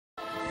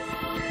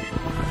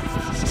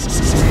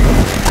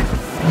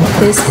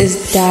This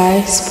is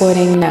Dye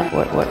Sporting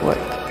Network.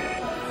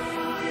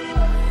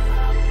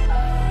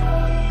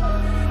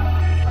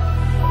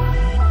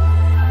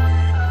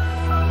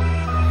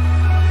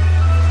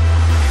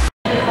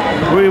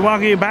 We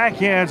welcome you back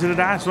here to the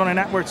Dye Sporting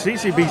Network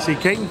CCBC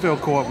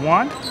Catonsville Court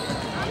 1.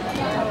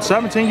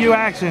 17U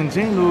action,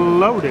 team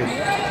loaded.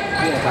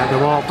 Got the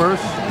ball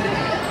first.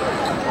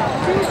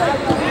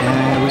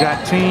 And we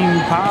got team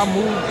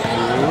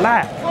PowerMove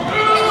Black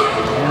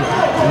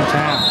in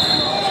town.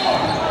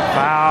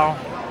 Foul.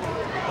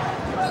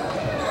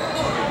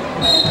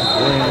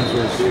 Williams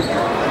was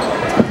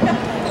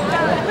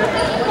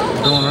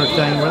doing her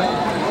thing with it.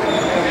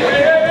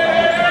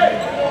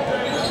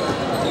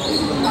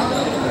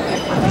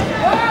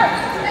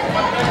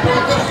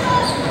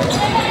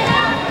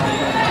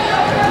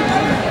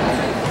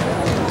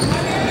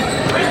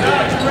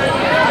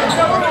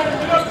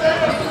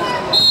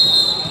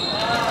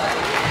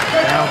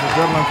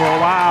 Dribbling for a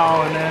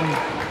while, and then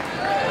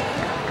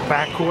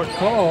backcourt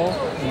call,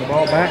 and the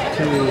ball back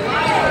to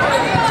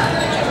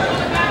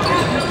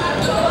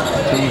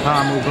Team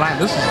PowerMove Black.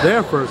 This is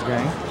their first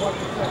game.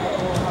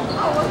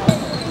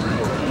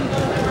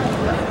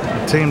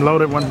 The team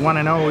loaded went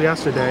 1-0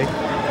 yesterday.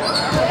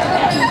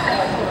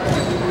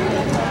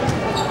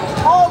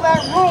 All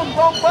that room,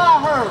 don't buy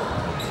her.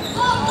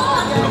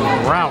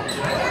 Route.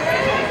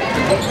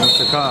 That's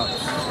the Cubs.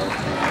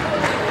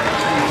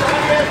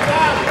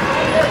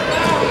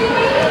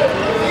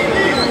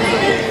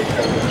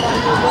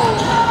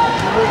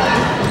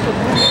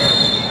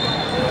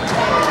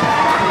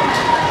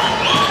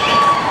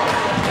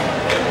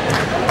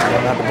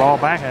 Got the ball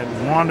back, had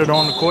wandered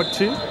on the court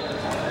too.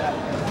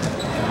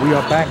 We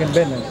are back in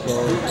business, so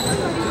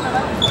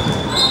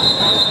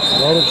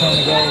Roller trying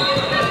to go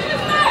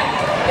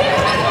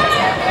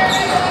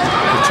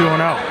to 2-0.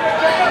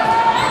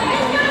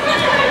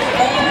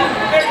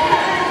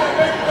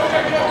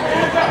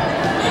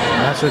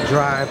 That's a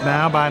drive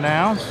now by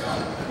Downs.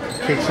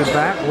 Kicks it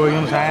back.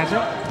 Williams has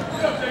it.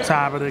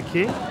 Top of the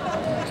key.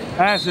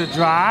 That's a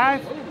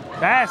drive.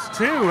 That's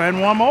two and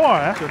one more.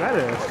 That's what that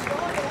is.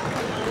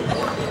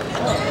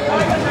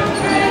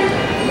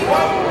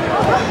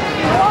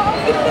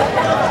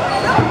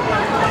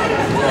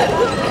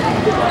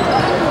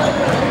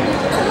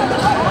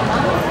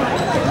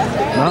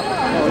 No.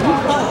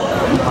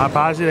 My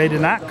apology, they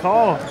did not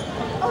call.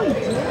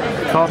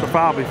 Called the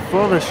foul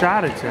before the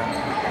shot attempt.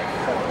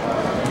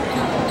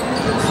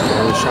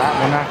 So the shot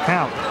will not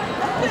count.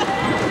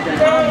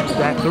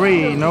 That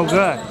three, no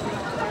good.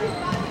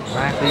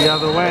 Back the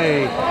other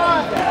way.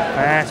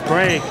 Fast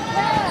break.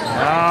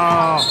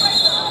 Oh.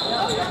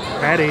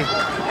 Petty.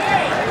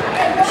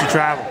 She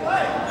traveled.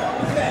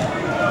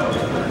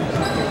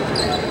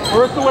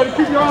 Where's the way to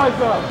keep your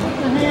eyes up? Put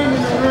your hand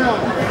in the rim.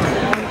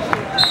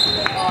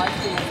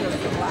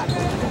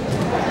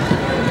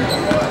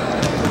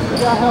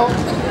 That help.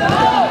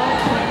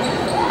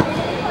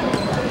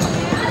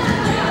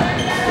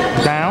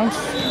 Downs.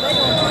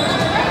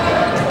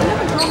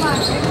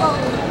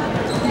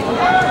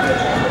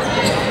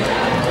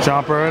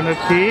 Jumper in the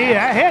key.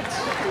 That hits.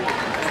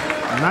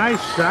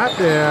 Nice shot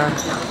there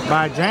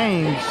by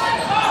James.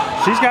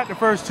 She's got the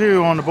first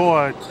two on the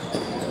board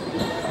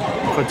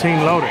for Team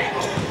Loaded.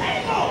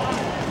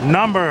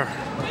 Number.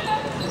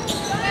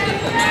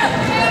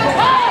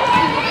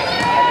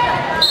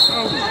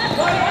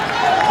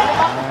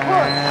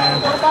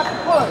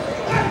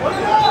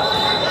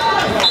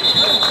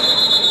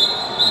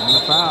 And the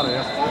foul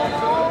there.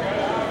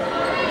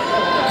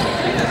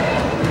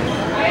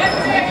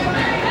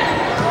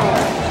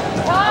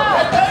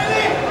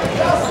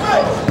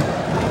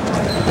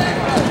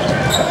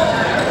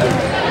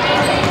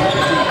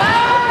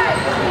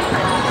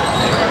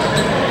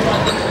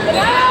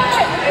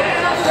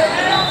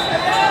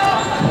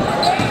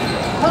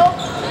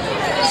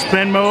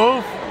 Spin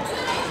move,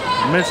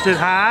 missed it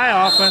high,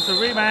 offensive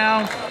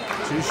rebound,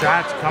 two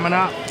shots coming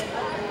up.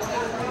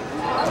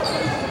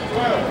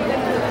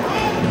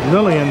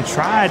 Lillian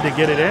tried to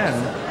get it in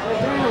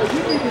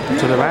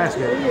to the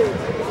basket.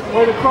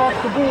 Right across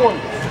the board.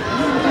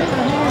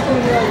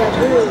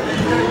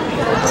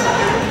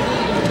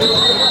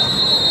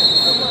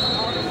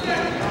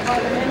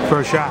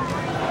 First shot,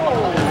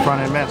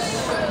 front and miss.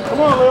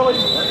 Come on,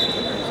 Lily.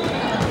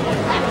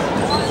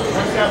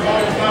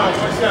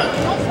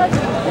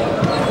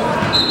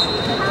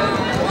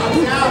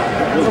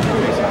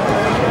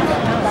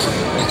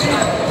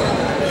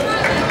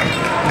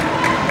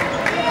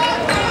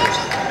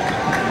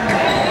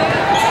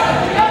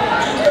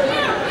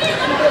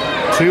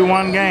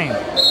 2-1 game.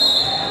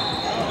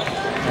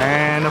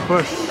 And a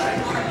push. So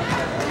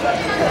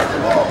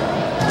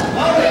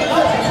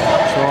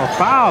a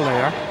foul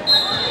there.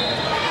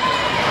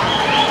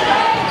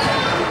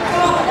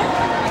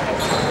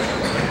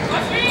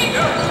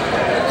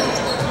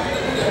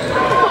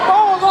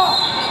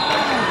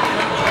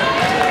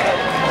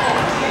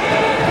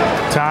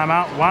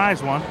 Timeout,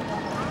 wise one.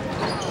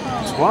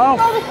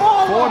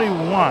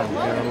 12:41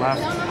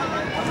 left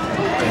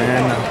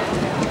in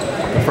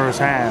the first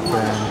half.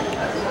 And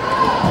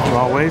As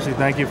always, we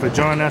thank you for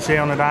joining us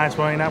here on the Dive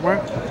Sporting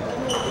Network.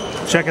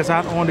 Check us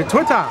out on the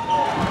Twitter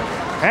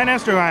and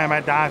Instagram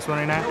at Dive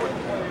Sporting Net.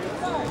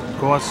 Of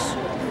course,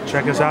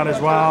 check us out as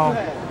well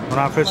on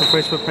our official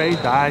Facebook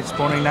page, Dive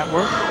Sporting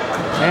Network.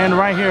 And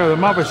right here, the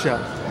mothership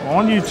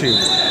on YouTube,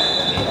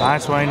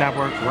 Dive Sporting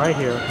Network, right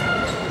here.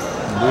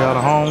 We are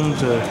the home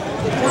to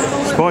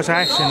sports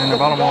action in the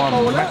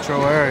Baltimore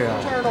metro area.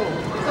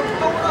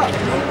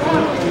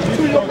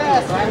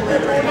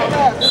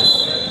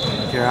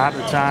 Here out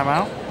the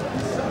timeout.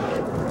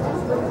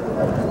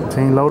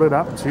 Team loaded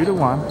up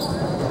 2-1.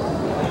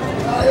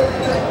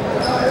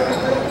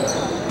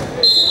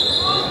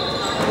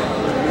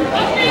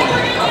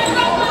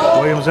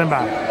 Williams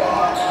inbound.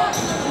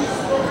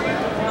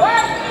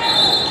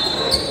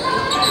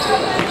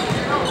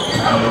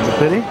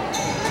 Pity.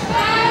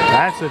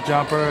 That's a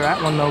jumper.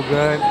 That one no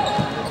good.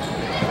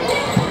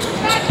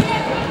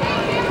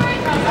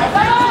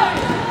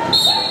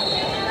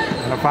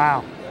 And a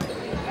foul.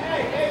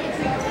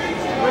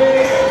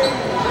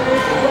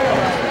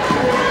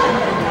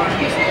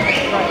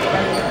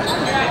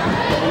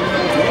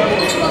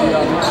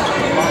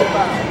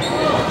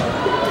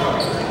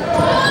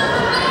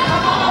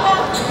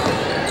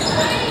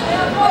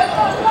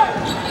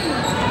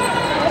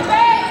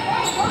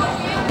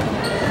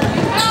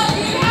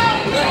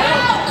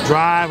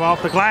 Drive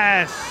off the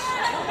glass.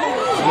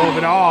 A little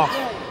bit off.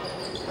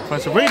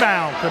 Offensive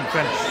rebound. Couldn't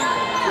finish.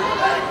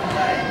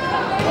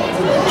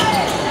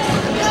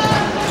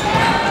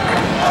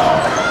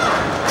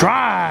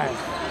 Drive.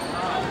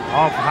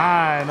 Off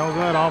high. No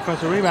good.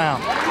 Offensive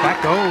rebound.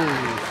 Back goes.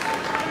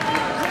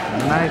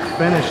 Nice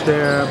finish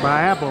there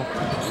by Apple.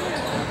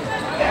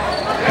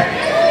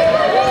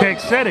 Pick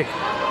City.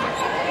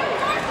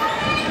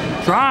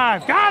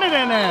 Drive. Got it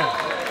in there.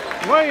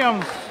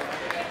 Williams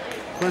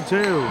for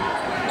 2.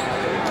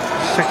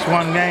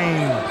 6-1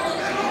 game.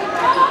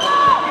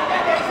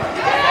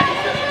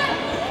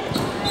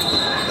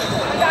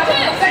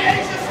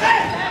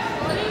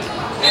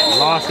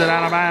 Lost it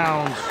out of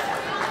bounds.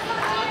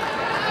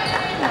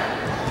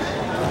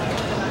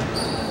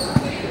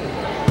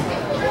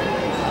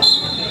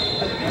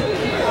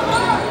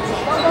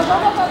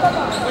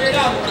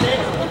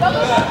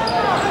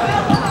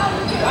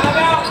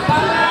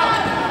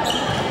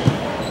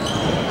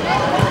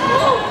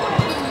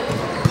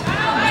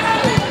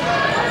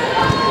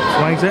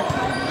 Swings it.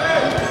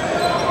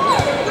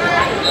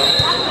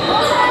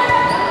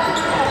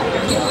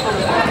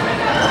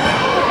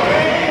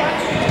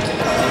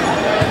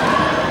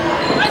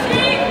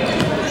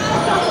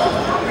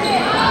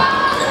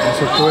 That's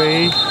a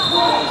 3.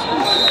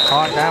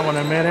 Caught that one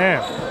in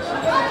midair.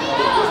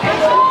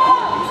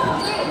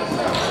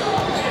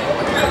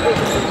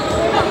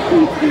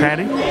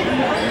 Patty.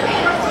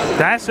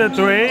 That's a 3.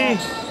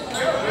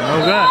 No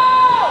good.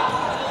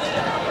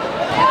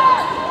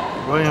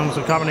 Williams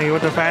accompanied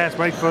with the fast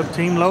break for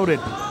team loaded.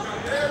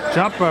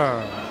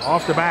 Jumper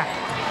off the back.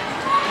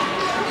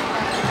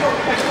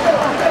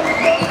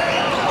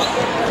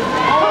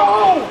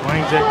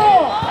 Wings it.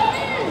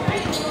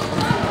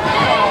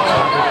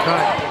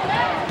 Cut.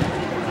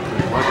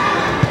 But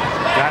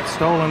got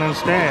stolen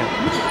instead.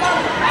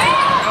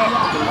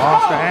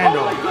 Lost the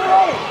handle.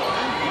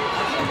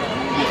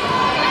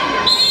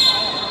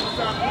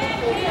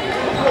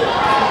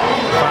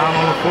 Foul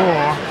on the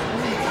floor.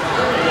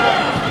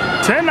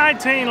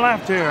 10-19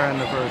 left here in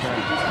the first half.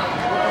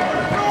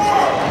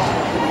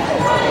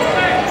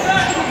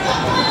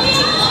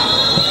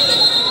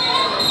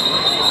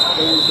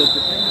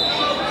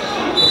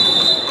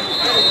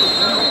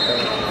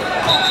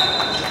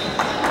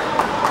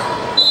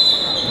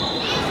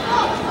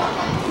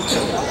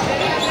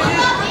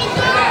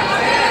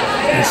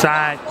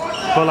 Inside,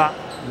 pull up,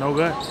 no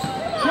good.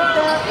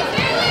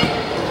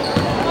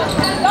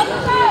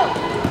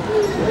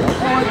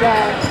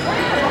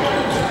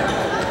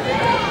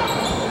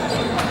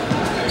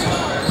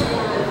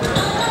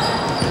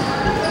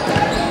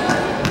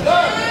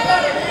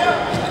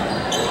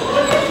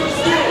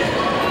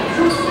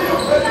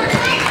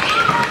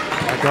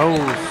 That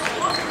goes.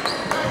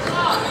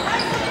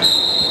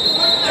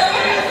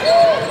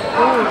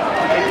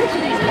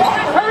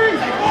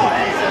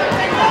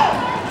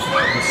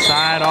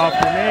 Side off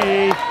the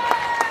knee.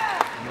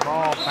 And the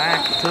ball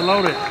back to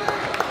loaded.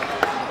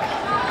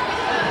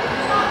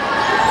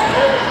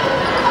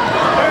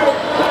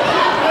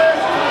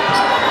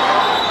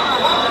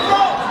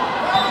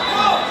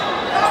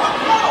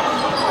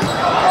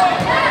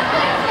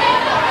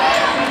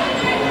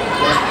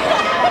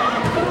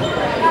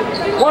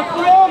 What's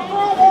wrong,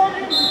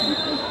 Morgan?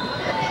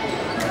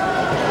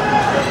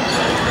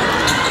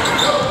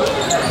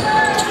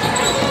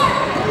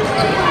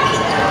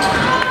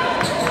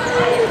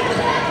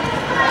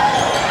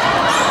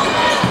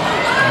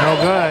 No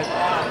good.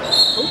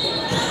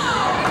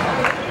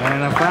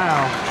 And a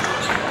foul.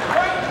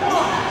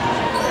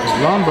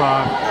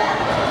 Lombard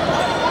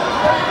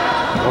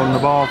holding the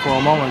ball for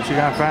a moment. She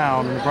got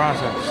fouled in the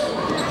process.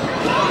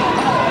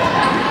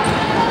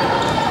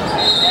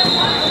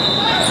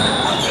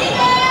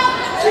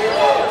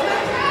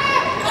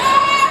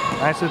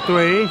 That's a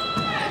three.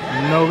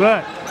 No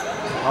good.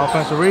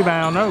 Offensive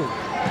rebound, no.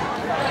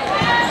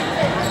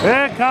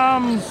 Here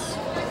comes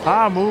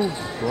PowerMove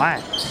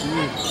Black.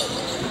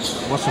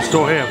 What's the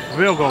score here?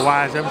 Field goal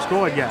wise, haven't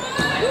scored yet.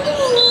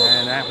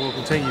 And that will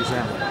continue,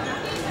 Sam.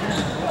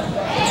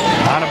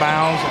 Out of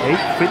bounds,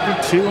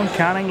 8:52 and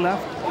counting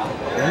left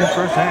in the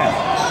first half.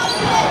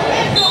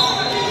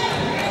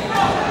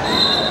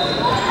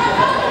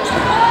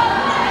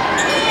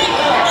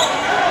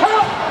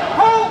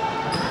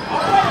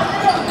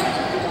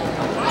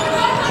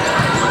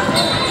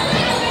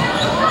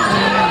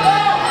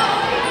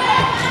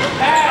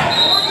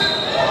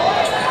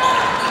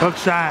 Hook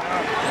shot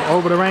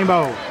over the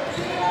rainbow.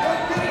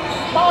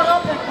 Start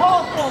up and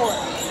call for it.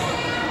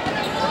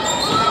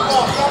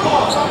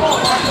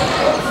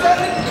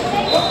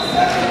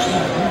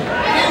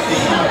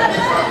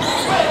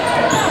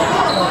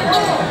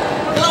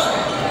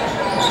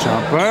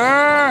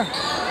 Jumper.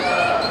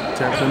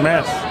 Taps and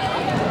miss.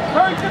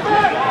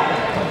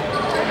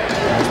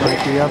 Let's break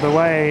the other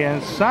way.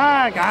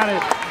 Inside. Got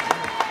it.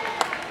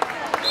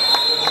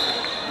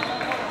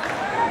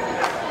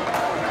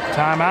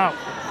 Timeout.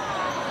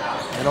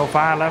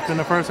 8:05 left in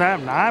the first half.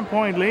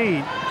 9-point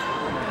lead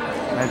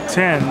at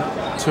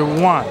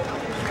 10-1.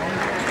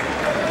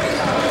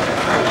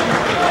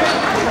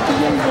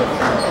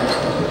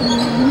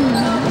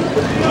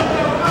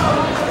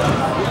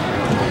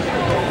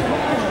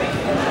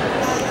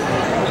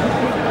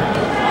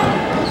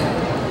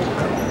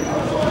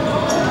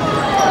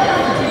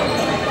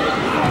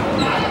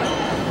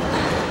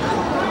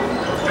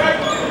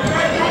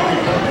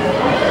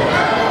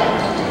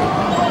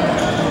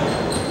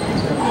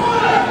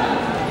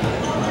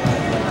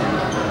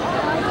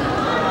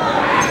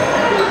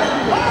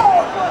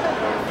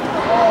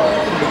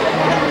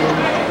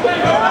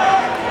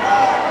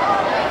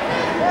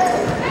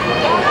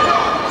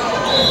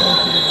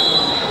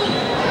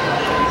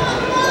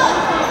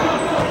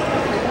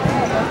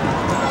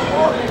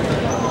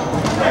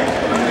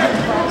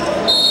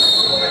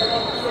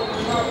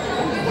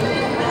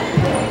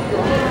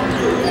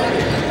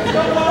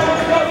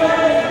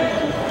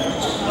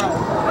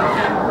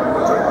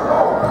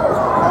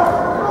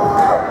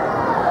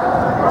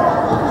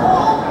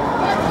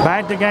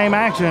 Back to game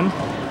action.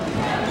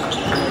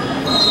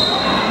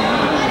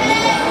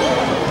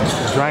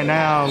 Right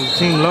now,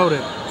 team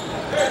loaded.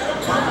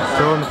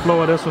 Still on the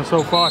floor of this one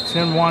so far,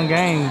 10-1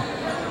 game.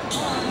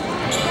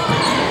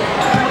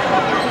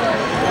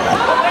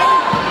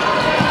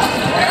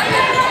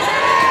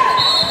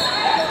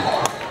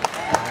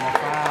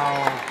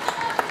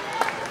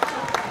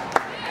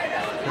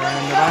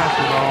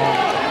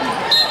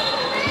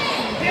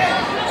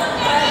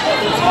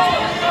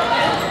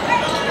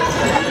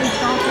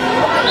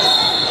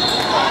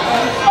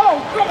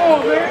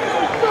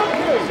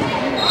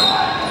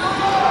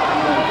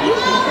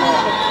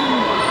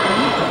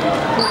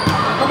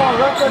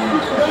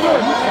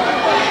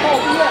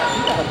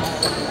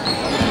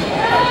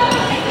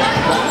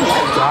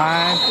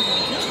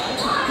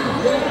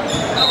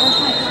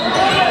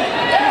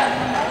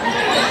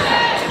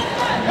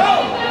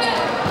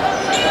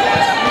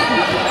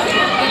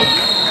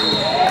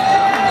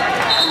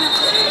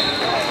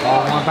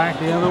 Back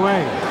the other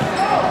way.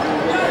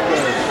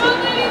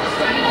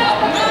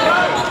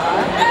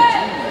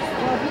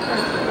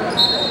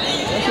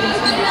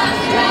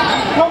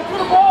 Come to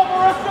the ball,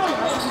 Marissa.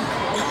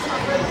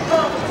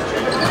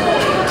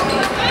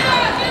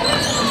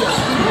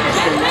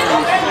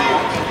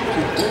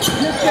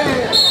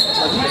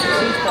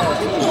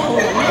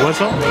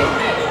 Whistle.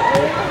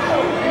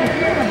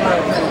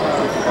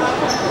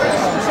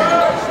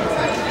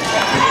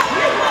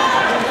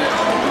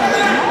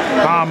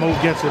 PowerMove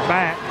gets it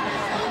back.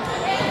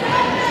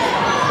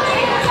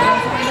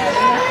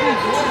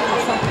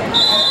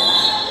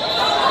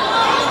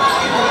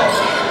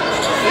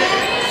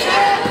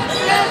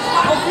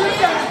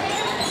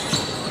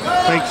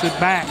 Takes it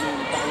back.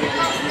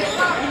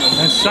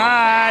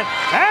 Inside.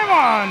 And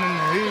one.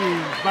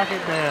 Huge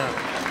bucket there.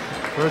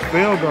 First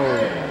field goal.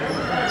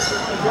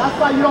 That's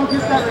why you don't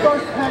get that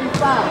first petty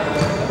foul.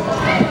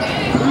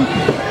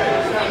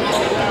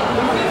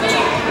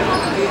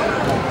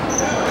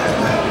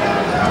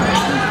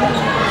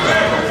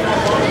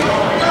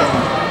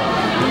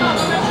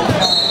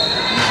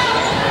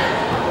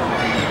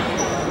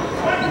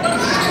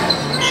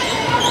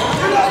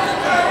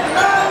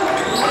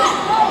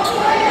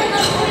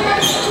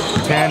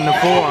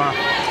 10-4.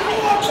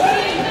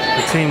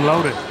 The team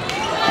loaded.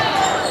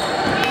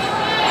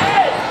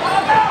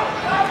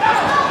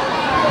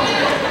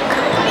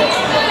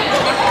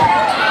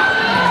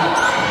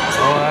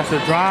 Oh, that's a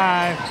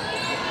drive.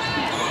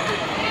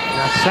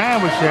 Got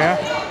sandwich there.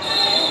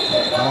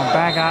 Going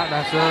back out,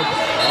 that's a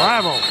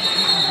rival.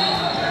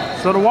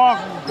 So the walk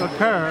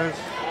occurs.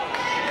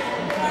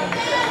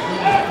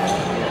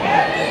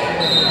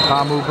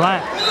 PowerMove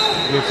Black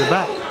gets it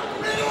back.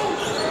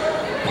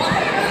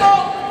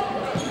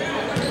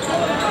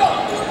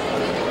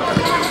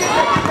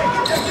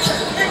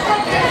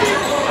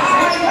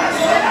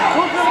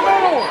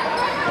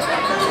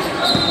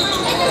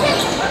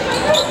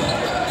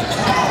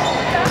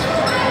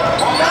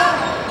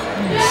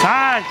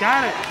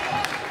 got it.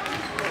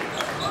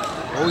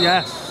 Oh,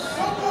 yes.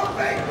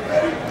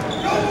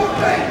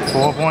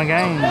 4-point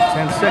game,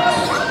 10-6.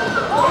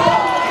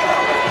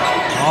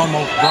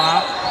 Almost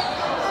blocked.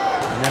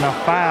 And then a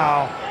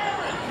foul.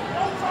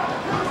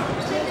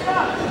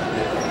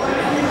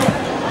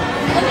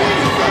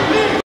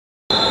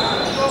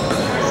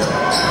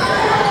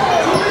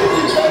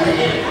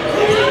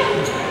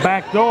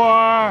 Back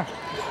door.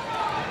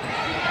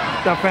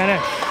 The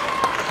finish.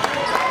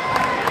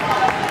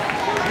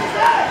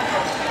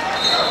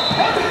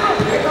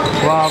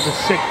 Wow, the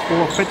 6,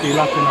 4:50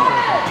 left in the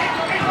first half.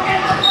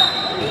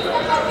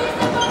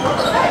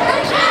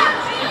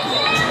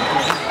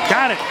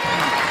 Got it.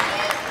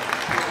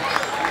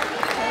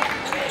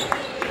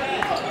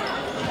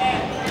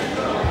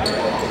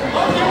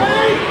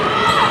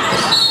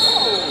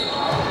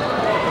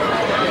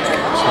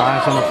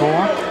 Slides on the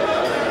floor.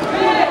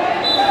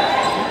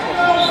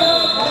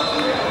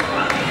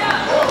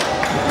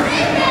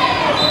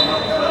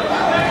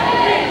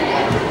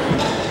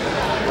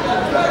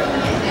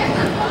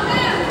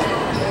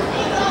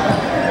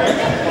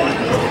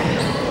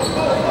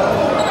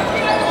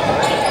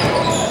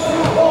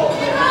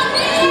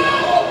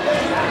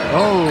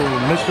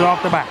 Missed it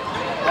off the back.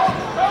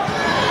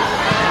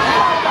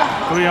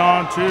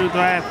 3-on-2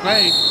 threat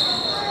fake.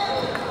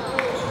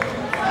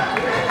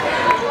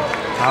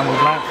 PowerMove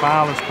Black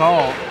foul is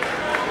called.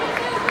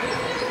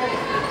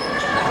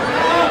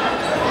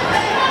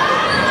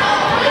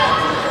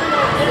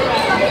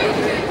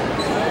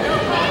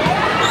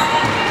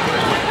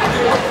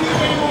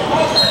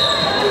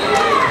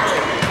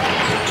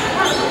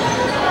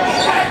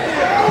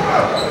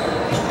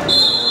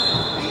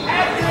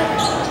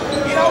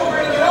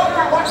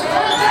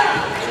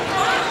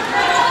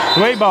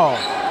 Three ball.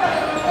 Missed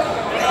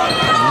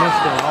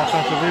it.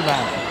 Offensive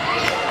rebound.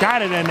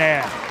 Got it in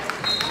there.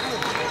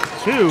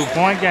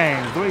 2-point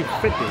game.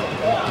 3:50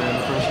 after in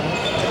the first half.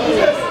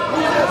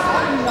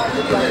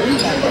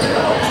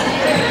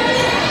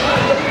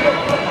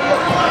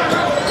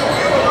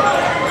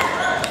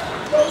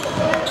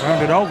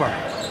 Turned it over.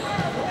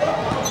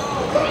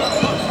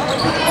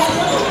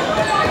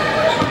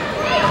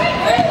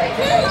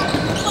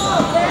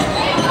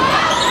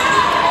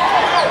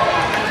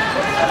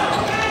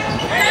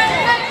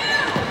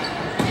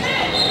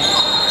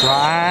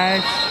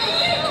 Drive.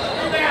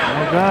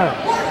 No good.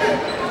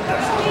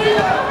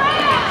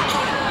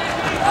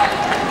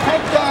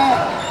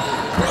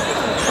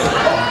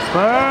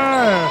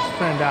 First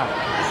spin out.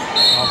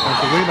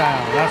 Offensive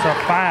rebound. That's a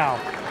foul.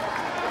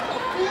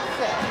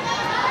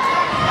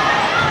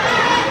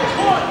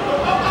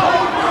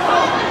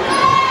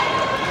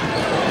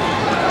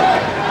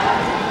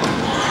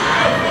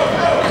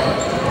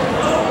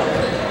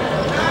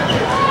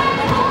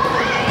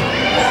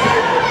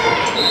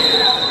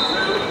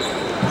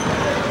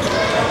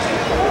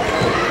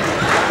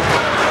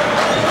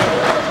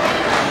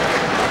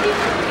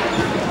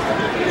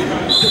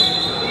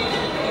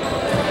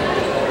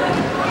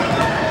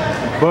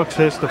 Brooks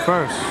hits the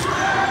first.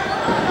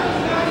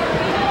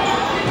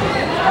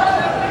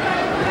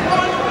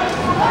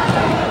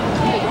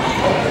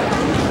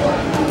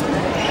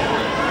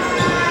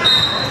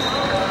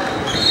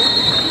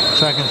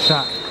 Second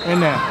shot in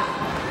there.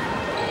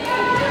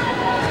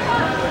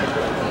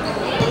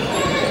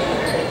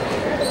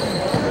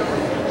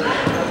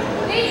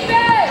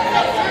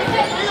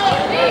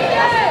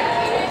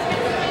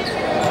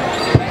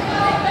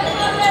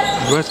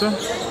 Grissom.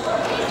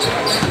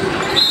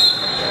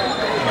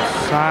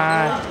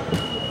 Side.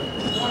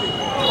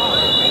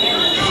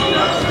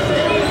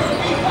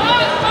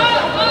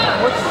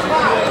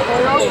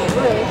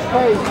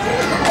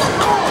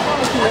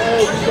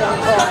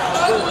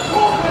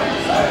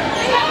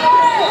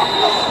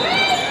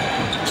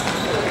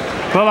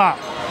 Pull up.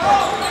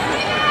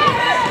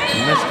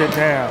 Missed it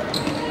there.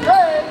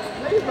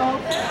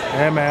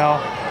 ML.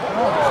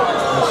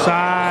 The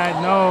side.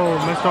 No.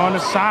 Missed on the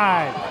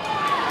side.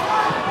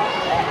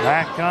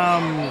 Back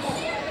comes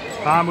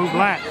PowerMove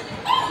Black.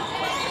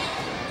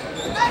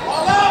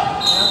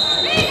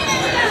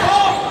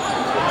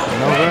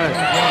 No good.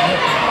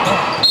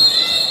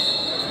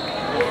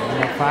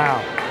 And a foul.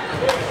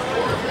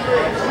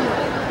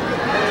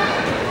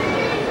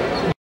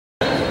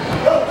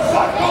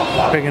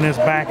 Picking this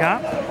back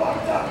up.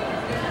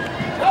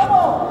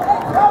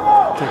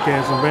 Took care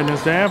of some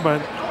business there,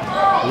 but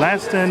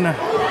less than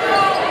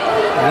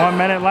 1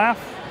 minute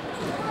left.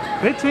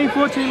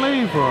 15-14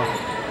 lead for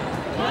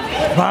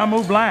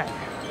PowerMove Black.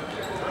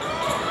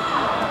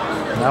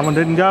 That one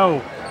didn't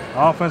go.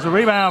 Offensive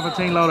rebound for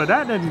Team Loader.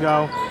 That didn't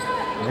go.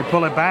 They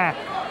pull it back.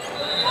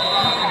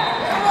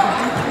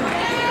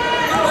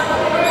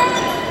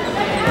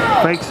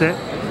 Fakes it.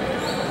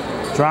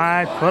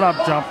 Drive, put up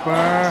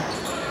jumper.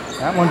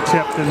 That one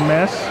tipped and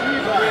missed.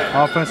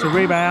 Offensive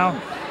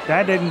rebound.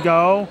 That didn't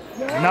go.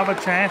 Another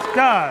chance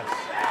does.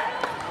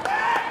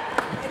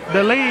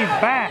 The lead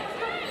back.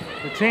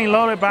 The Team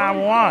Loaded by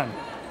 1.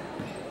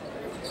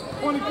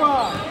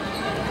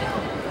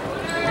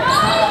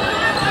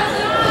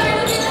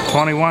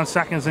 21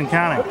 seconds and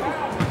counting.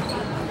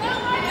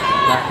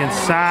 Back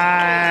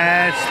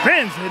inside,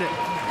 spins, hit it.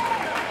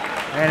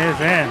 And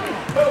it's in.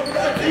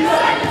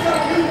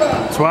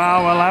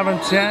 12, 11,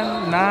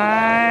 10,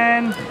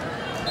 9.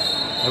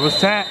 It was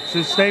tapped.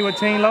 Should stay with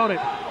Team Loaded.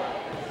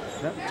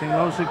 Yep, Team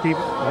Loaded should keep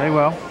it. They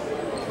will.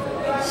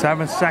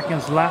 7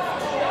 seconds left.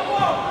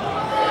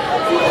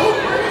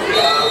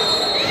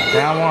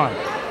 Down 1.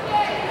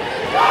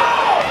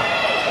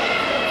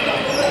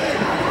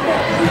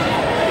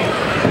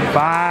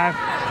 Five,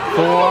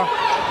 4,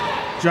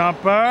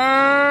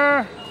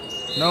 jumper.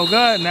 No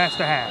good, and that's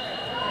the half.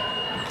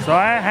 So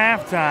at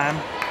halftime,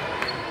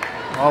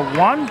 a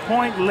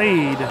 1-point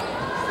lead.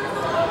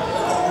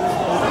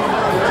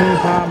 Team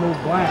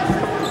PowerMove Black.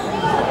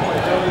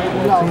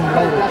 Team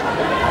Loaded.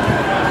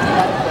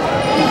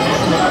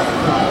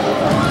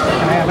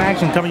 I have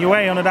action coming your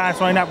way on the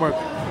Dinosaur Network.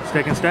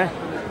 Stick and stay.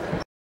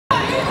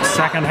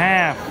 Second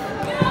half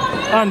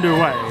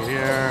underway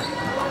here.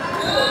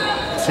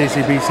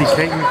 CCBC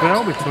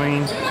Catonsville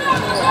between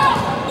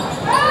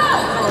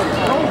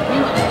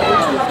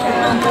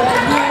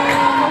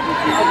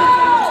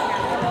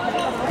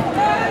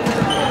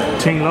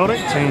Team Loaded,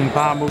 Team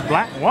PowerMove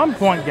Black.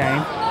 1-point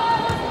game.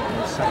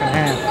 Second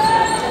half.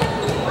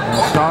 And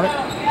started.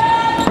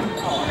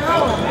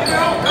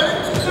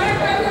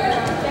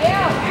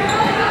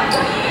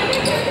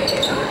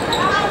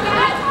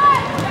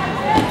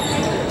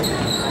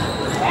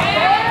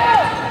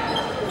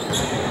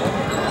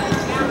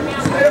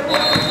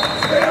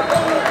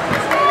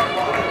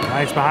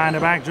 Nice behind the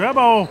back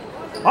dribble.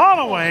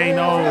 All the way.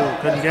 No,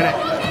 couldn't get it.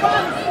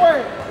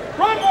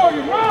 Run,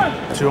 Morgan,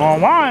 run! 2 on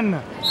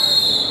 1.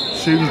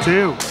 Shooting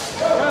 2.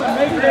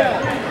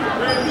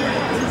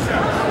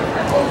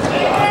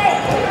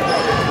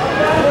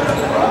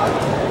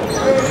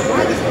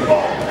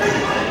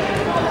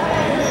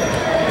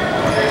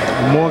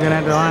 Morgan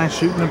at the line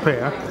shooting a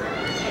pair.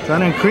 Trying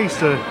to increase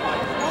the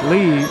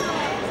lead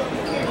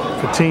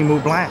for Team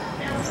Move Black.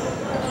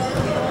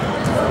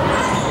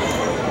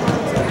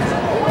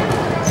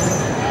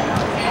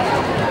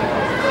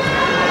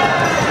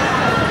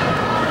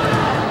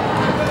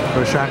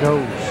 First shot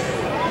goes.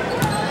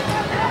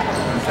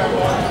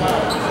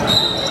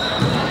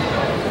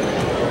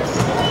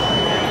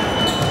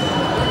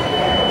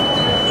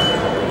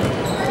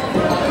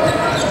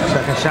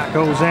 Second shot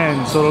goes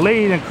in, so the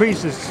lead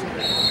increases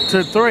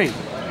to 3. Stay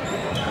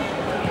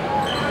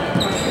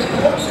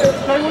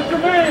with your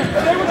man!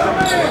 Stay with your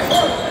man!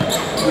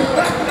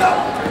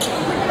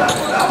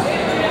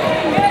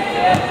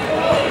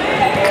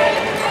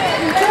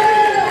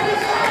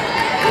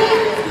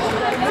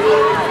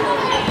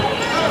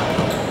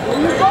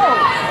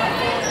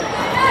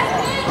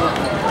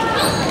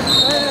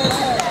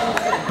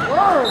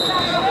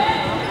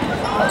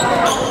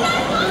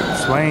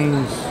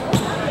 Swings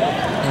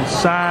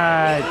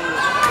inside,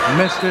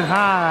 missed it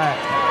high.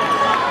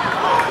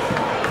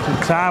 To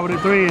tie with a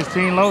 3 is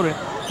Team Loaded.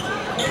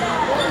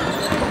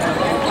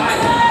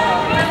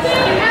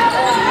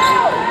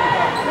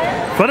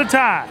 For the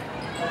tie.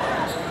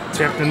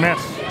 Tipped and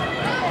missed.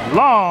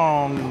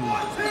 Long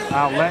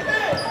outlet.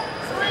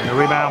 And the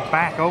rebound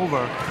back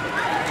over.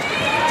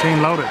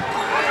 Team Loaded.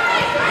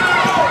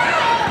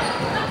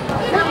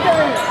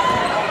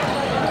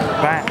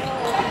 Back.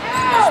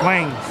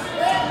 Swings.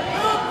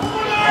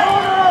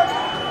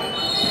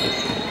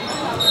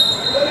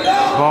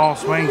 Ball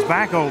swings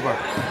back over.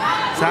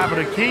 Top of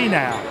the key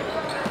now.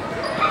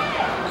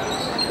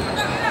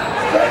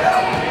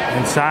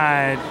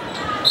 Inside.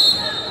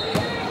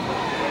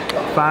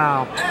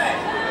 Foul.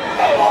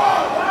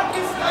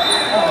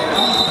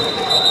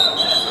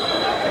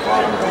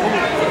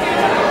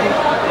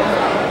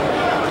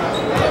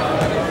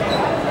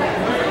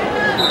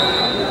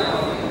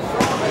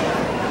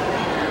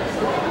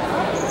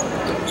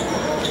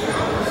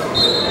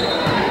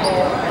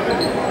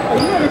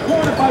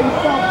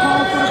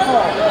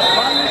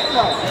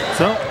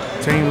 So,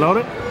 Team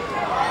Loaded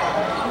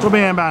will be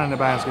inbounding the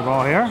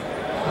basketball here.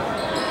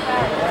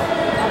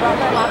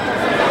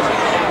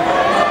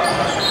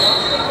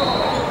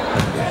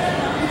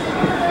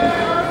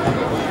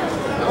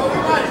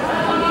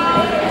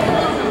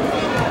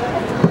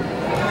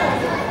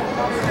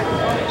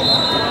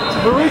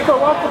 Marisa,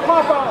 watch the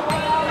pop-out.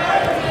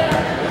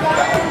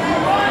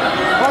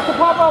 Watch the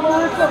pop-out,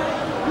 Marisa.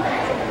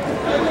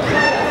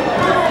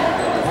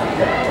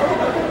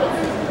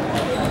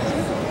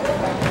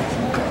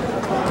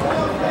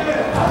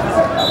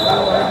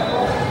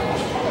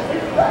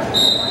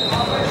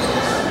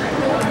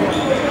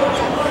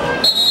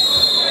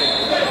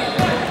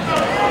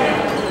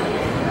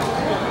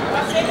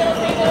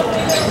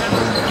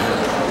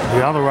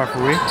 The other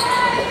referee.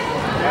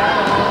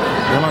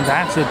 Dylan,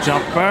 that's a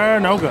jumper,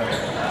 no good.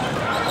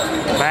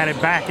 Batted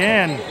back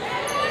in.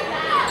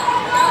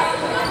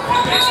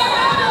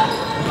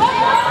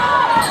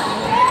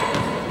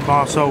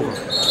 Cross over.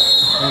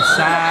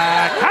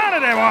 Inside,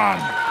 counted and one.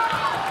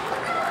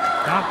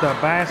 Got the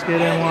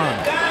basket and one.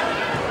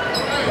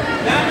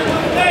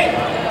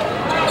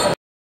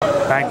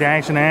 Back to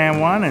action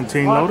and 1 and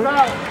Team Loaded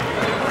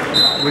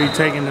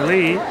retaking the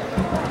lead.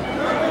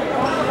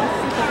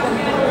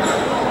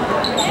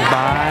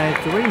 by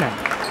 3 now.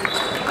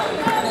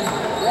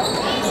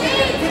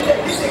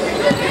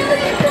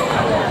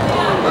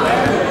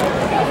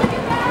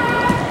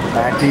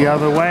 Back the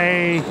other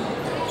way.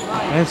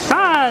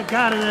 Inside,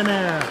 got it in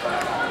there.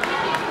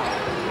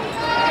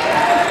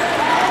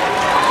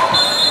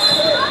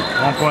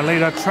 1 point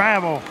leader,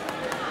 travel.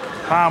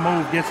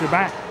 PowerMove gets it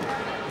back.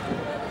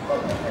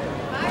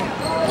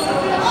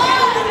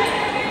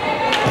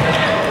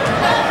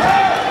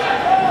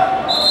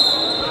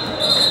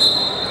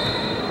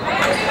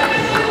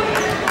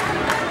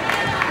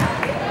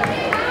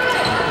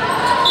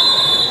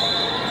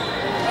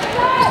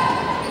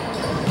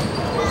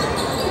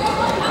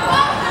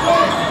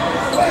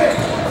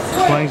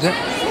 Swings it.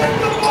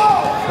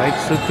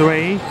 Takes the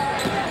 3.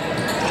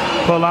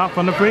 Pull out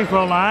from the free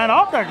throw line.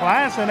 Off the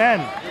glass and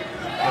in.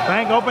 The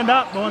bank opened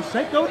up on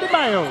Cinco de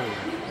Mayo.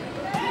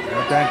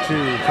 Got that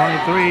to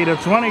 23 to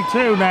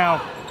 22 now.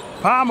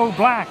 PowerMove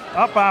Black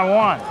up by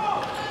 1.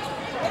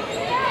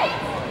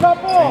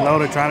 Team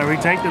Loaded trying to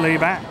retake the lead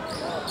back.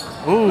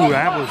 Ooh,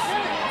 that was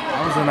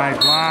a nice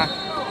block.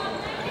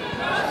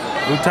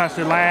 Who touched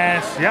it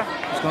last? Yep,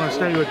 it's going to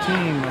stay with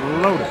Team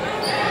Loaded.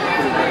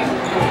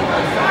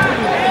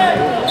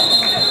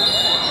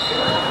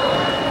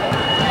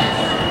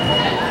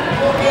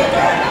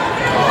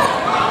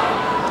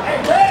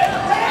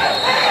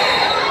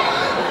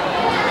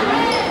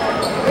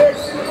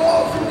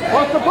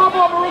 Watch the pop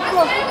up,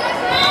 Marissa.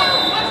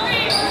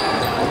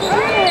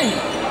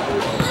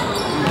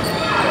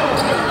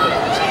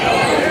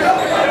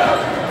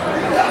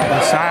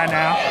 Inside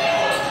now.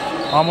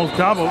 Almost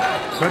doubled.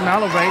 Couldn't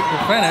elevate to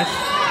finish.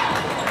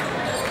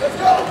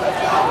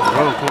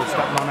 Real cool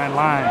stepping on that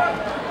line.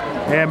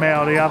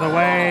 Airmail the other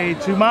way.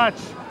 Too much.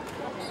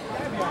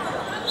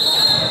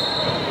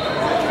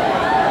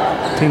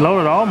 Team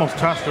Loaded almost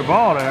touched the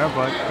ball there,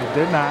 but it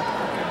did not.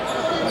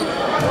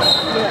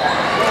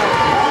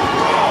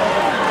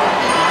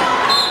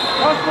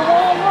 Watch the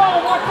roll.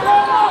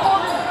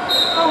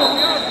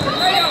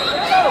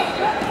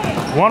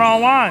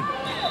 1-on-1.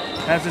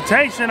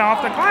 Hesitation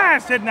off the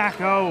glass. Did not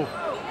go.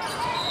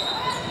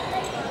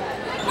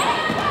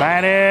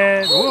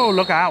 Batted. Whoa,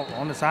 look out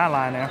on the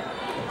sideline there.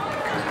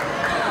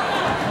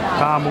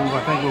 PowerMove,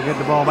 I think we'll get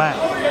the ball back.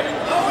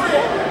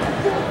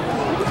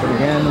 So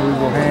again, we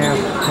will have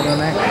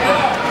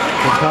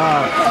the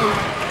card.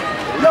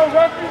 Yo,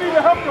 ref, you need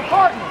to help your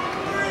partner.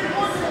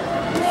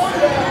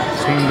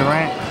 Team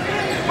Durant.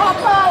 Pop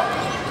out.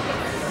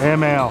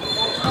 ML.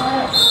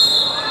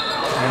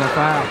 And a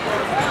foul.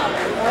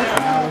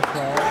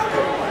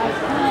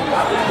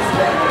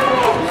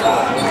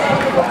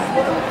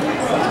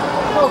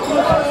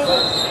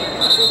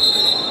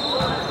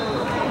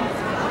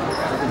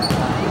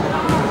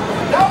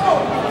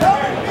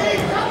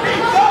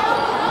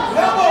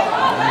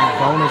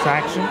 Bonus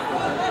action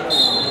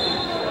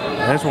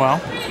as well.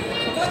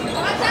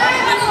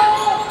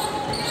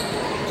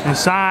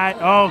 Inside,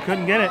 oh,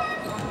 couldn't get it.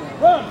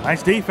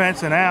 Nice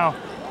defense, and now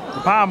the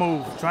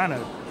PowerMove trying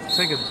to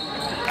take a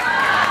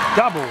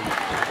double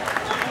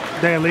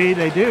their lead.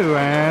 They do,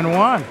 and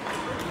 1.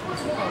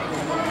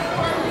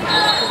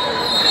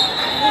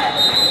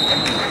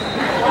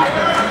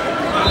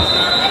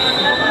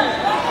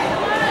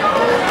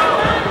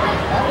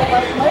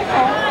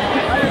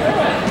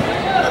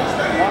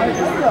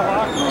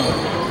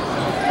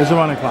 It's a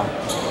running clock.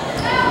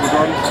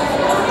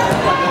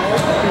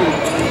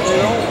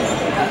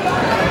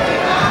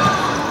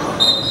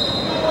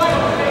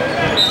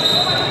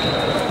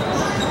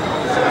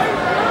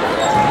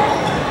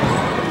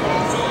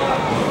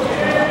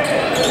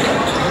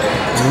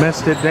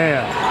 Missed it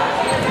there.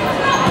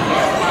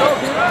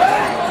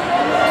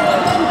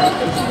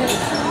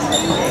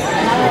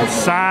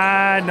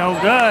 Inside, no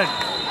good.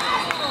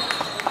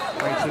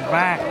 Breaks it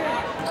back.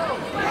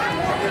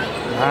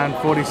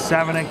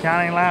 9:47 and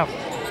counting left.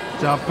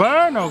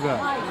 Jumper, no good.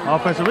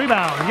 Offensive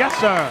rebound, yes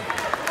sir.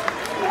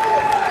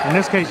 In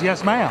this case,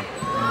 yes ma'am.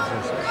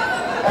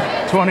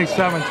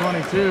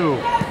 27-22. See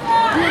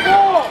the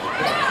ball.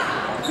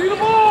 See the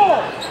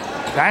ball.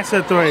 That's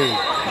a 3.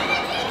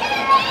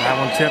 That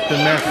one tipped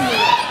and missed.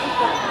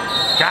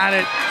 Got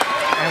it,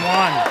 and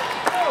 1.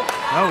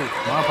 No,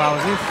 my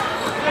apologies.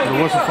 It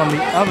wasn't from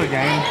the other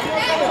game.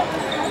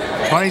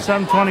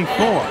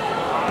 27-24.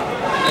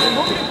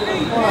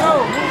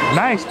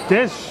 Nice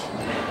dish.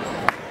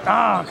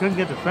 Ah, couldn't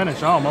get the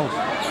finish, almost.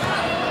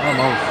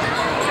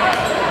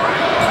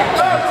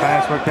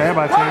 Fast work there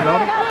by Team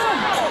Loaded.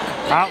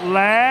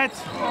 Outlet.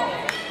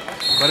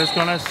 But it's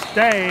gonna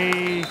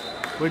stay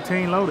with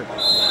Team Loaded.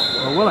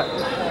 Or will it?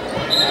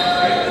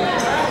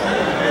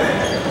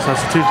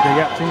 Substitution, they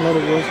got Team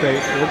Loaded will stay.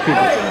 We'll keep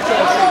it.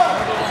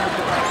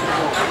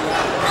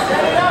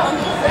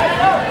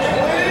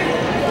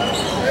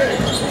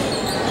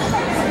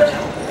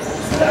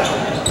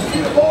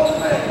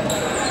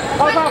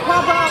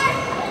 Pop out.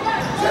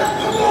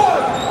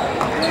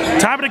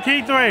 Top of the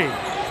key 3.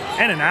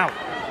 In and out.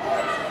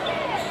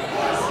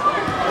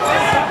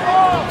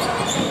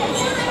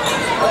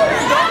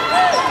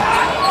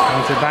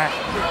 Brings it back.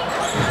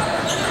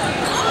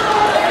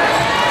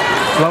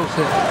 Floats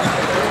it.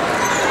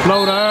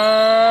 Floater.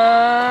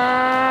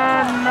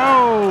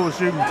 No.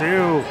 Shooting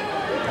 2.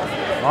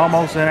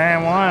 Almost an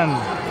and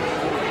 1.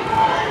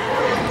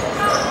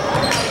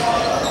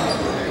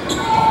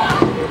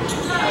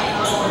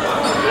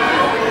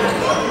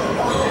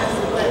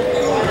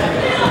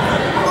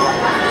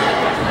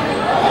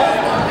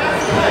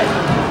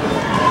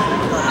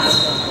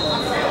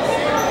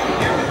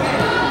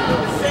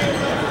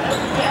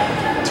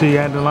 T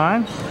at the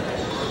line.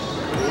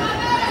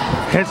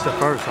 Hits the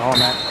first on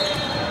that.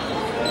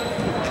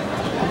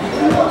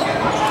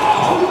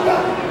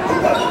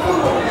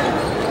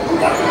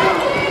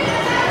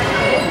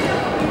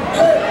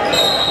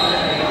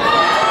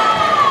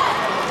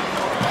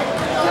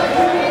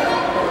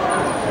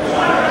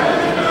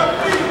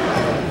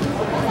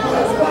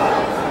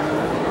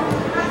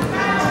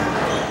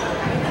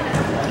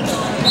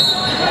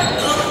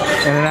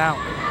 In and out.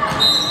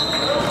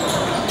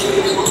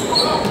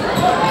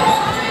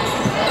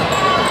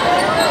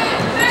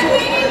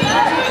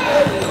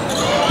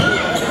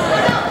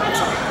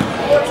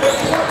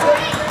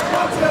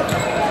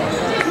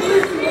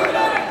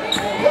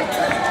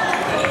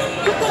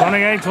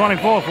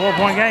 (28-24),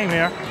 4-point game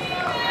here.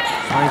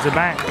 Swings it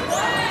back.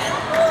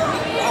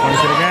 Swings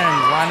it again.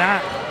 Why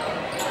not?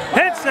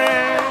 Hits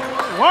it!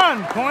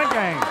 1-point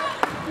game.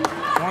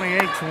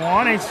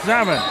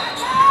 28-27.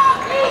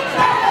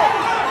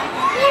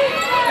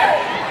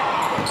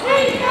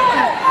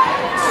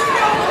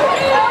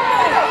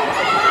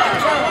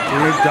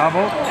 Big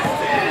double.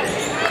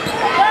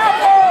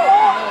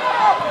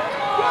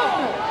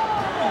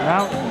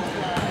 Now.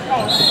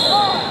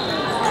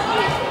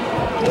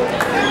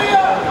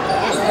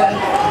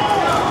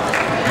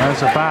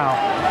 That's a foul.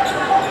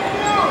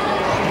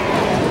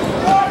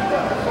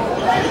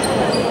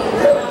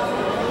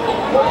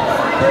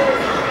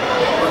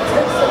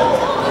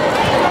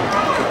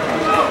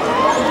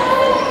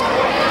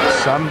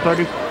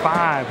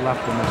 .735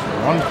 left in this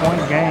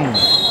 1-point game.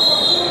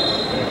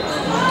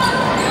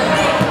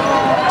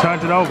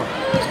 Turns it over.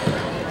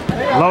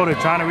 Loaded,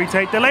 trying to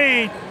retake the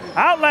lead.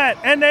 Outlet,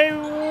 and they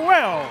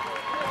will.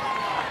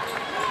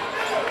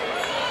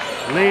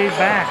 Lead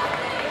back.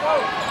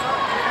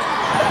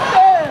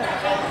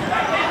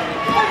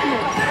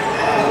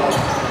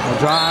 A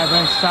drive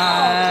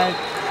inside,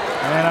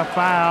 and a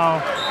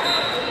foul.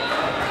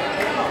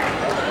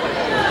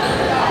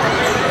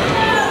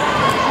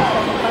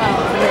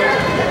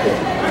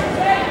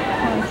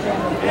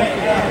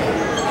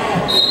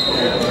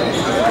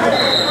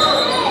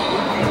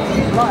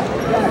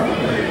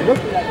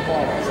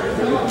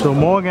 So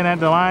Morgan at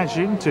the line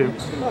shooting 2.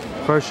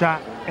 First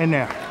shot in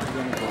there.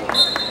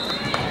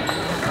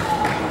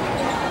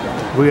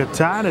 We are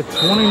tied at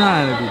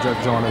 29 if you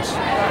just joined us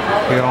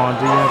here on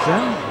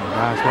DSN,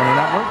 Basketball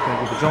Network.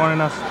 Thank you for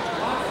joining us.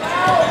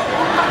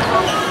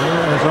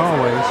 As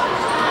always,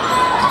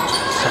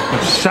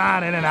 second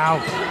shot in and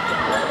out.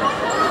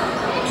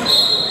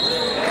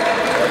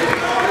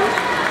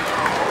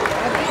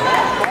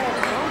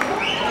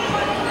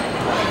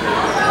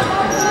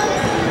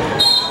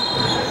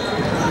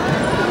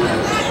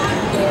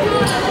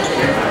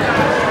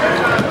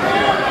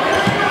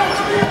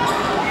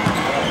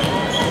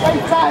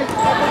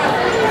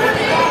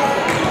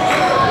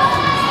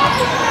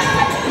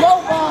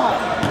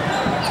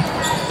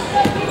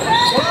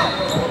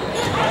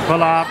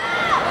 Pull up.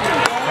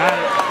 Got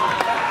it.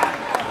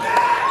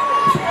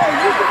 Hey,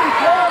 you can be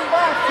drawn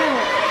back to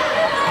it.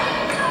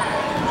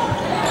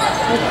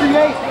 And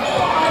create.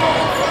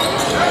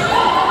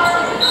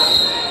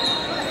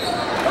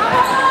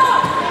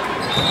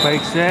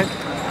 Fakes it.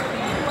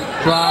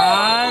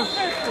 Drive.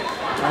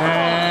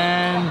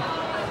 And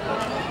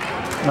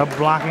a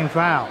blocking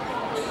foul.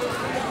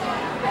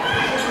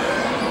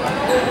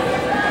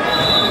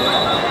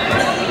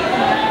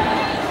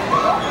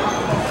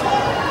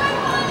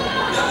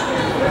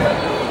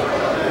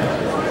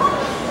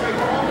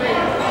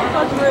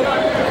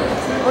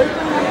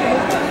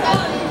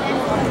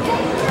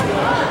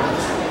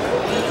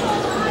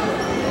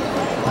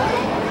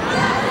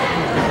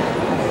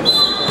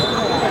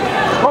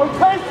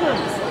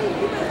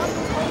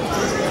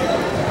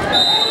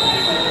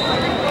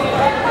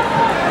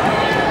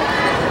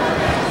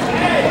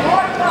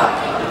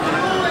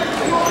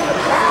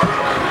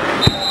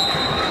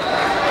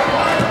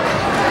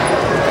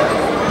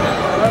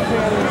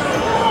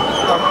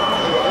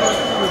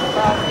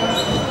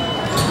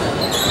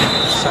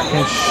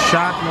 Second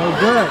shot, no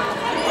good.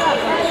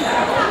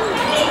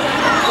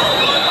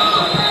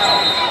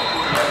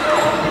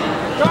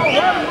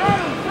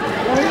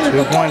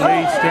 Two-point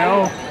lead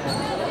still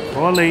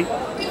for Elite.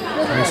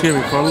 Excuse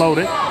me, for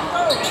Loaded.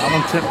 That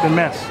one tipped and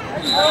missed.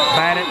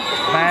 Bat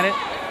it.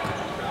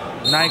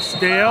 Nice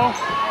steal.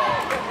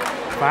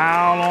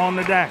 Foul on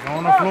the deck,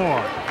 on the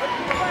floor.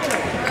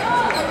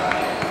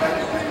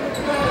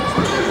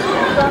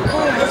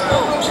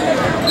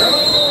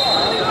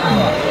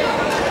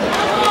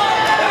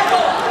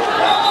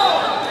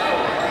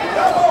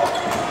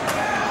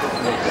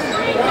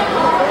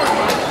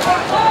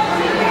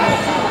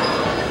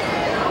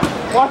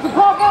 Watch the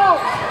pop out!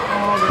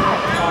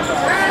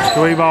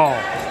 3 ball.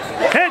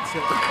 Hits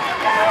it.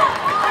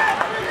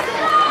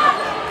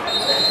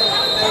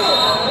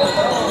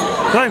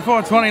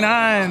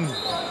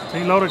 34-29.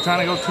 Team Loaded trying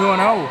to go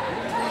 2-0.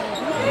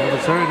 They've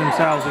asserted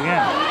themselves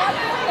again.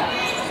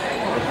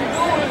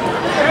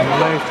 And the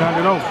legs turned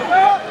it over.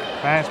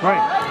 Fast break.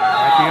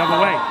 Back the other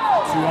way.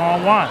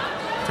 2-on-1.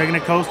 Taking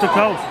it coast to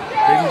coast.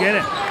 Didn't get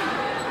it.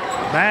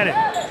 Batted.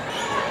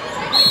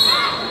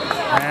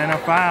 And a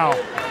foul.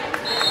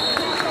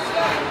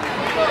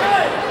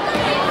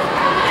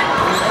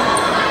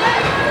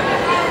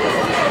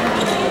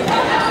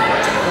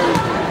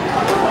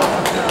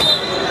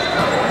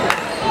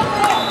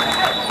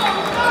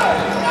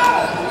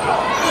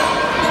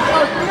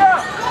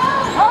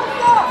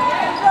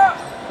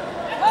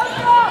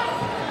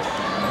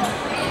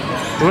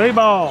 Three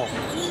ball.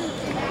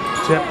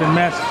 Tipped and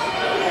missed.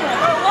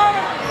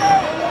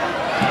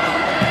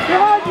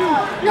 Behind you!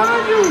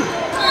 Behind you!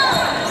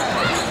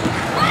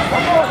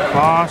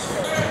 Cross.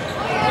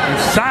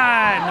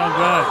 Inside. No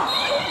good.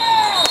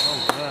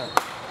 No good.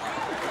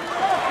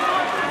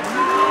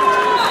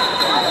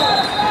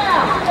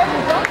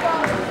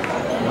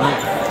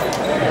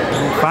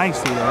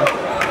 Feisty though.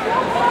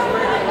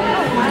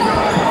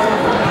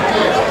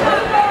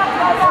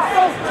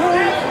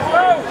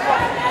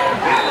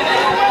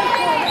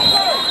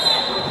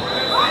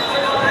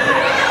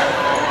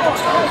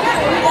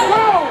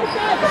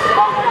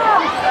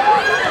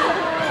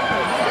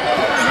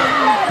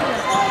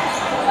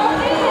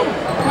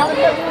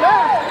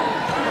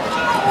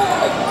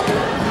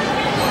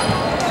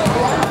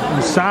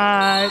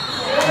 Inside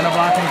and a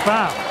blocking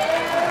foul.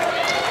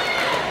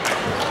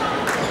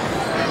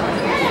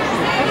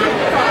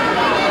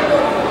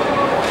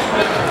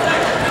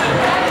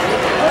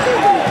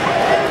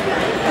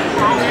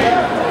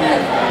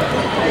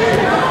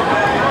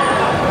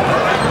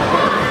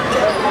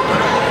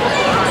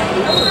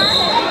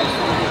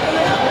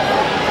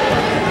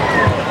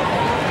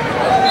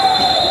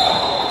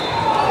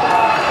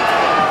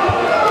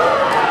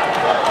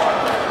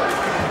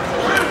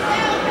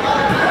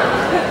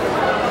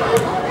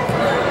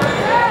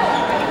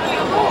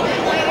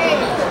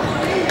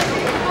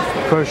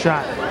 First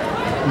shot,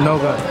 no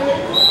good.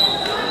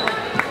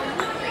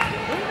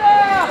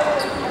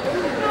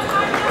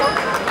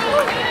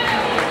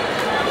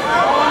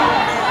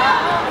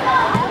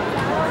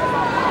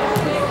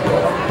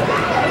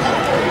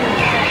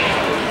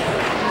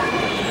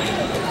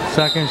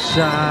 Second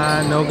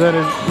shot, no good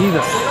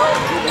either.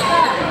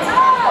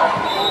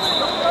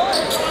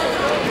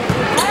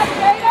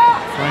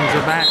 Swings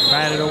it back,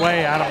 batted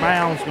away, out of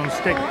bounds, gonna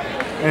stick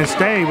and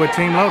stay with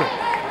Team Loaded.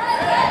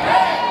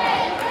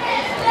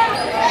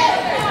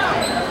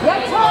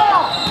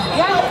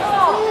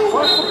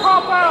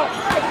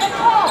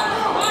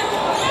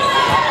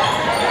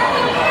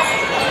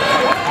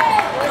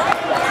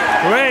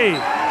 Three.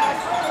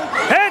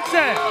 Hits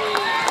it!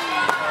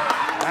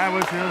 That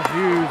was a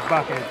huge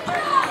bucket.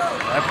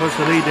 That puts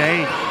the lead to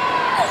 8.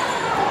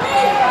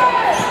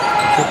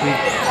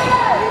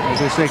 As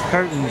they say,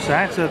 curtains.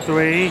 That's a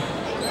three.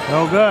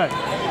 No good.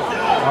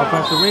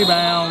 Offensive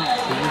rebound.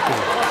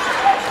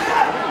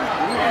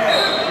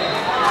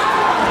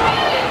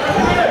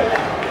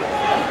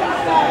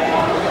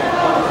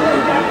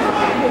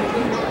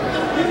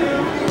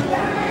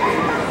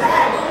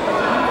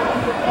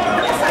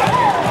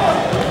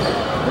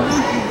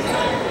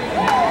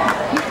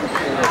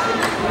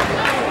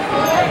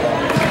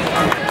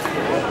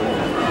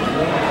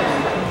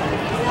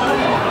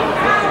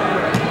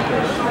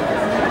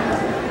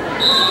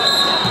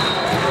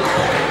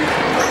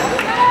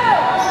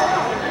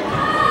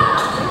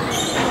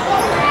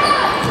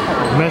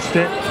 Missed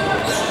it.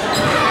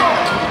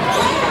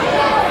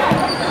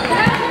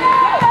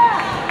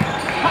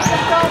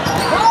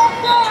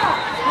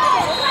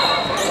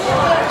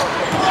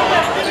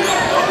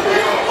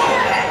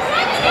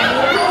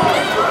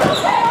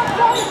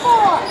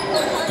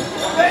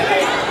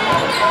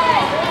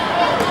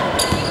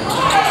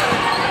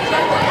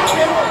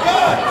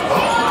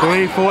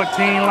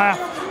 .3:14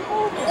 left.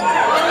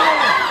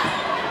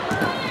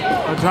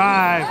 A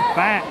drive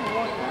back.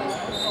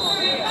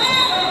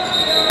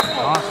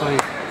 Awesome.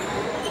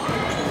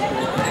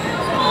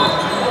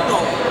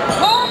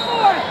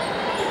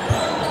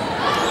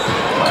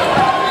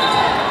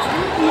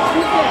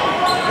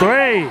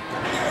 Three.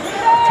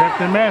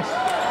 Tipped and missed.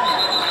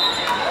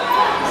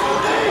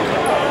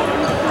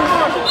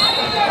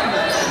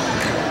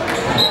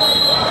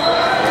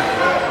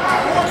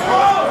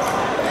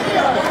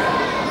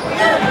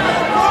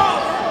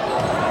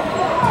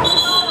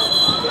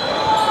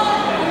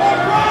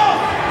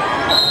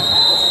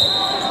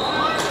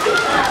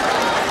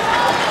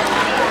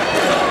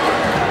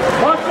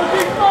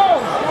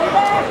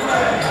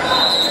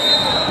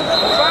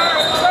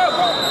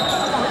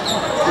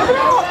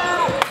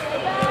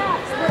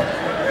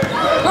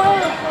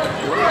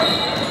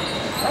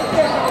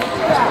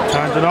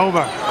 Turns it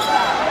over.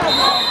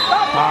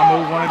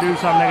 PowerMove want to do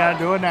something, they got to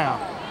do it now.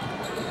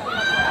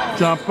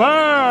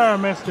 Jumper,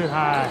 missed it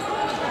high.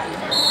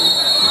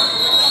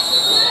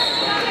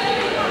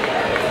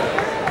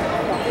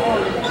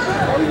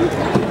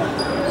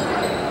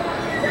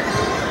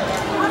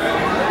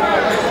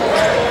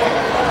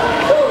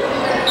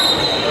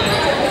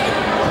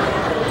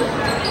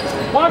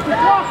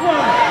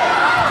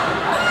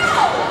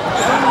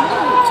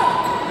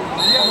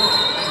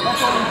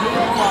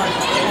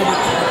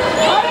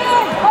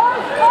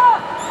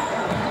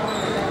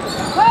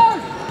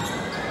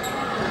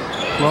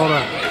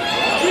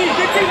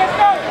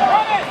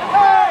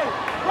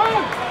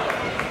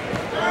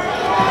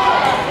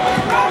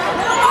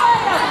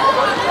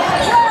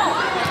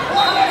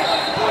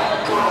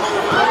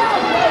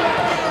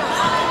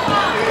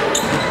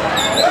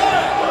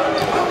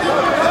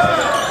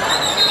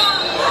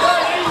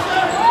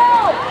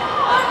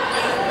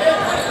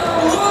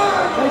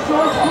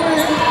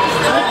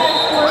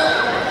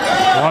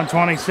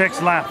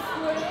 1:26 left.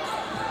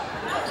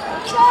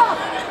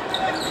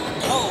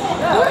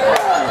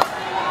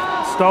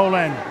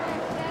 Stolen.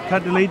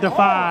 Cut the lead to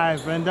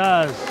 5 and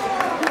does.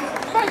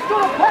 Make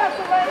sure the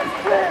passing lane is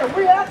clear.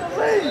 We have the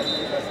lead.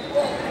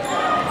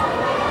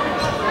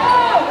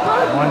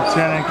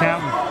 1:10 and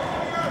counting.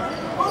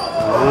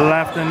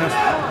 Left in this.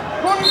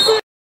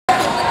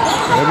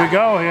 Here we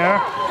go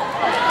here.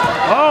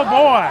 Oh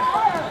boy.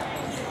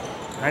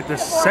 Had to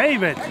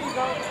save it.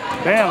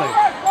 Barely.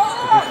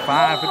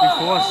 55,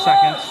 54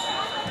 seconds.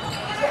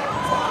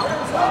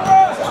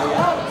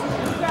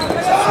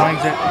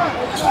 Swings it.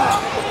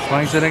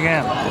 Swings it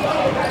again.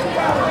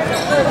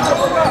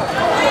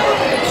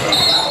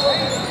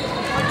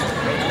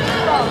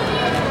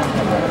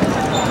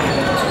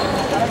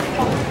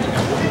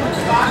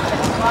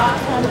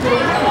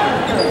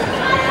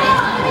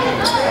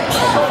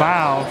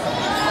 Fouls.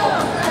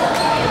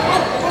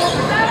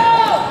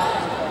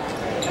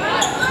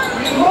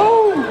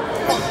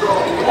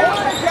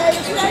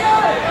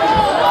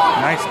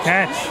 Nice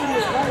catch.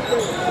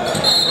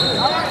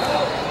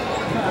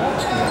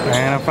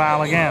 And a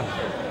foul again.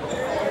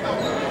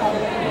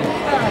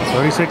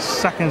 36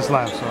 seconds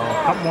left, so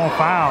a couple more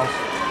fouls.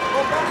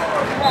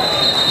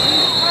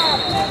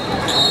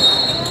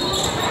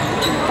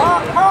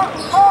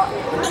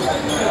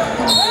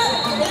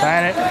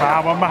 Got it,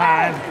 foul one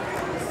behind.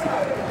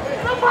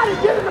 Somebody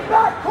get in the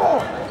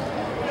backcourt.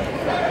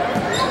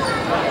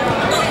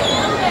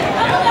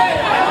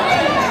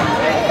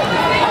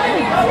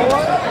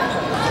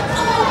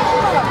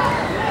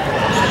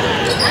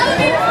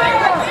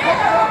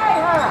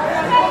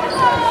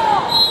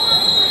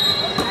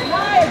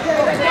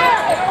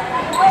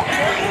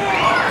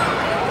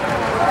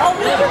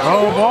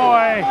 Oh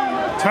boy,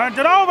 turned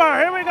it over,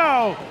 here we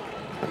go.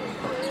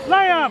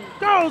 Layup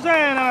goes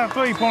in a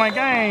 3-point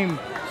game.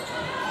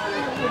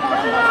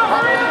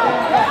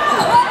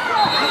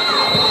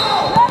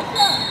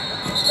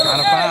 Not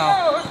a foul.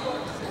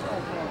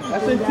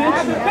 That's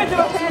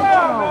intentional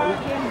foul.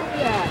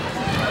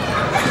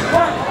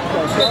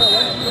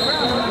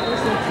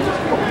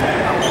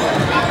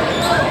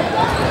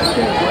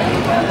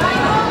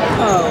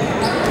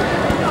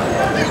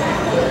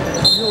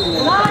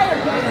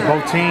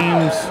 Both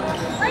teams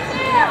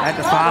at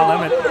the foul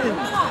limit.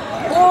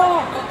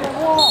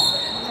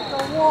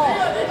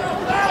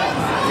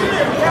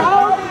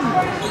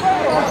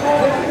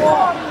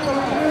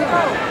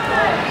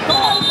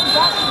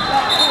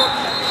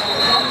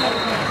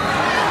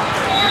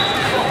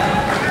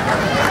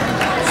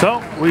 So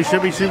we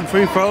should be shooting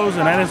free throws,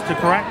 and that is the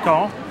correct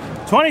call.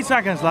 20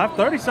 seconds left,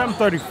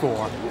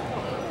 37-34.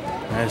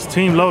 As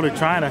Team Loaded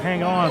trying to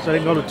hang on so they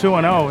can go to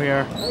 2-0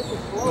 here.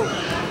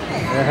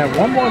 They have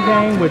one more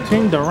game with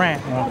Team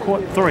Durant on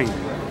court 3.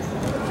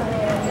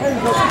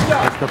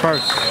 That's the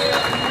first.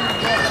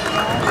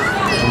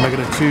 We'll make it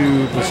a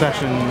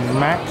 2-possession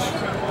match.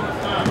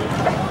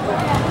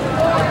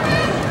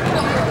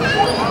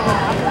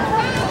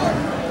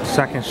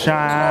 Second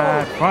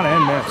shot, front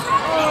end miss.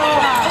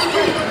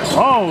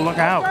 Oh, look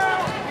out.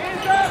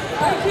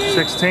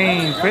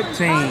 16,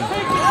 15.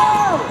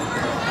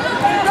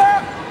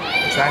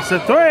 That's a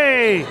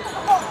 3.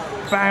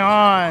 Bang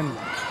on.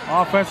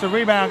 Offensive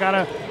rebound,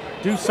 gotta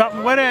do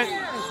something with it.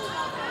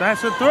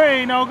 That's a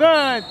 3, no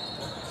good.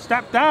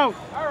 Stepped out,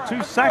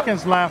 2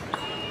 seconds left.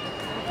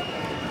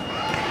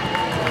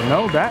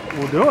 No, that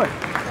will do it.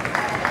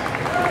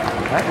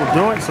 That will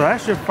do it, so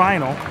that's your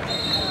final.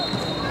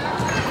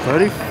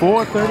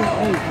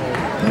 34-38.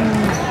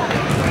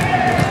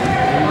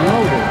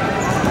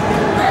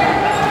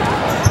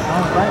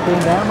 Being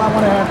down by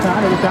 1.5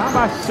 time, they were down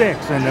by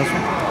 6 in this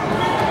one.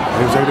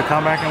 They was able to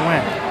come back and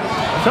win.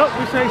 So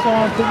we say so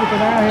on to you for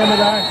now here on the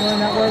Dice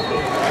Network.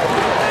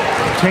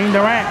 Team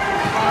Durant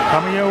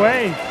coming your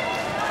way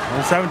on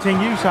the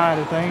 17U side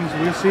of things.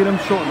 We'll see them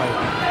shortly.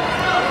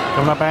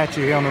 Coming up at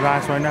you here on the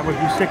Dice Network.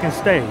 You stick and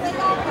stay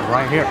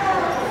right here.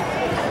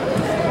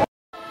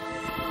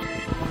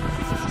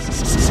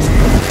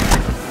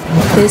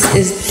 This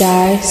is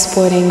Die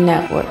Sporting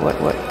Network.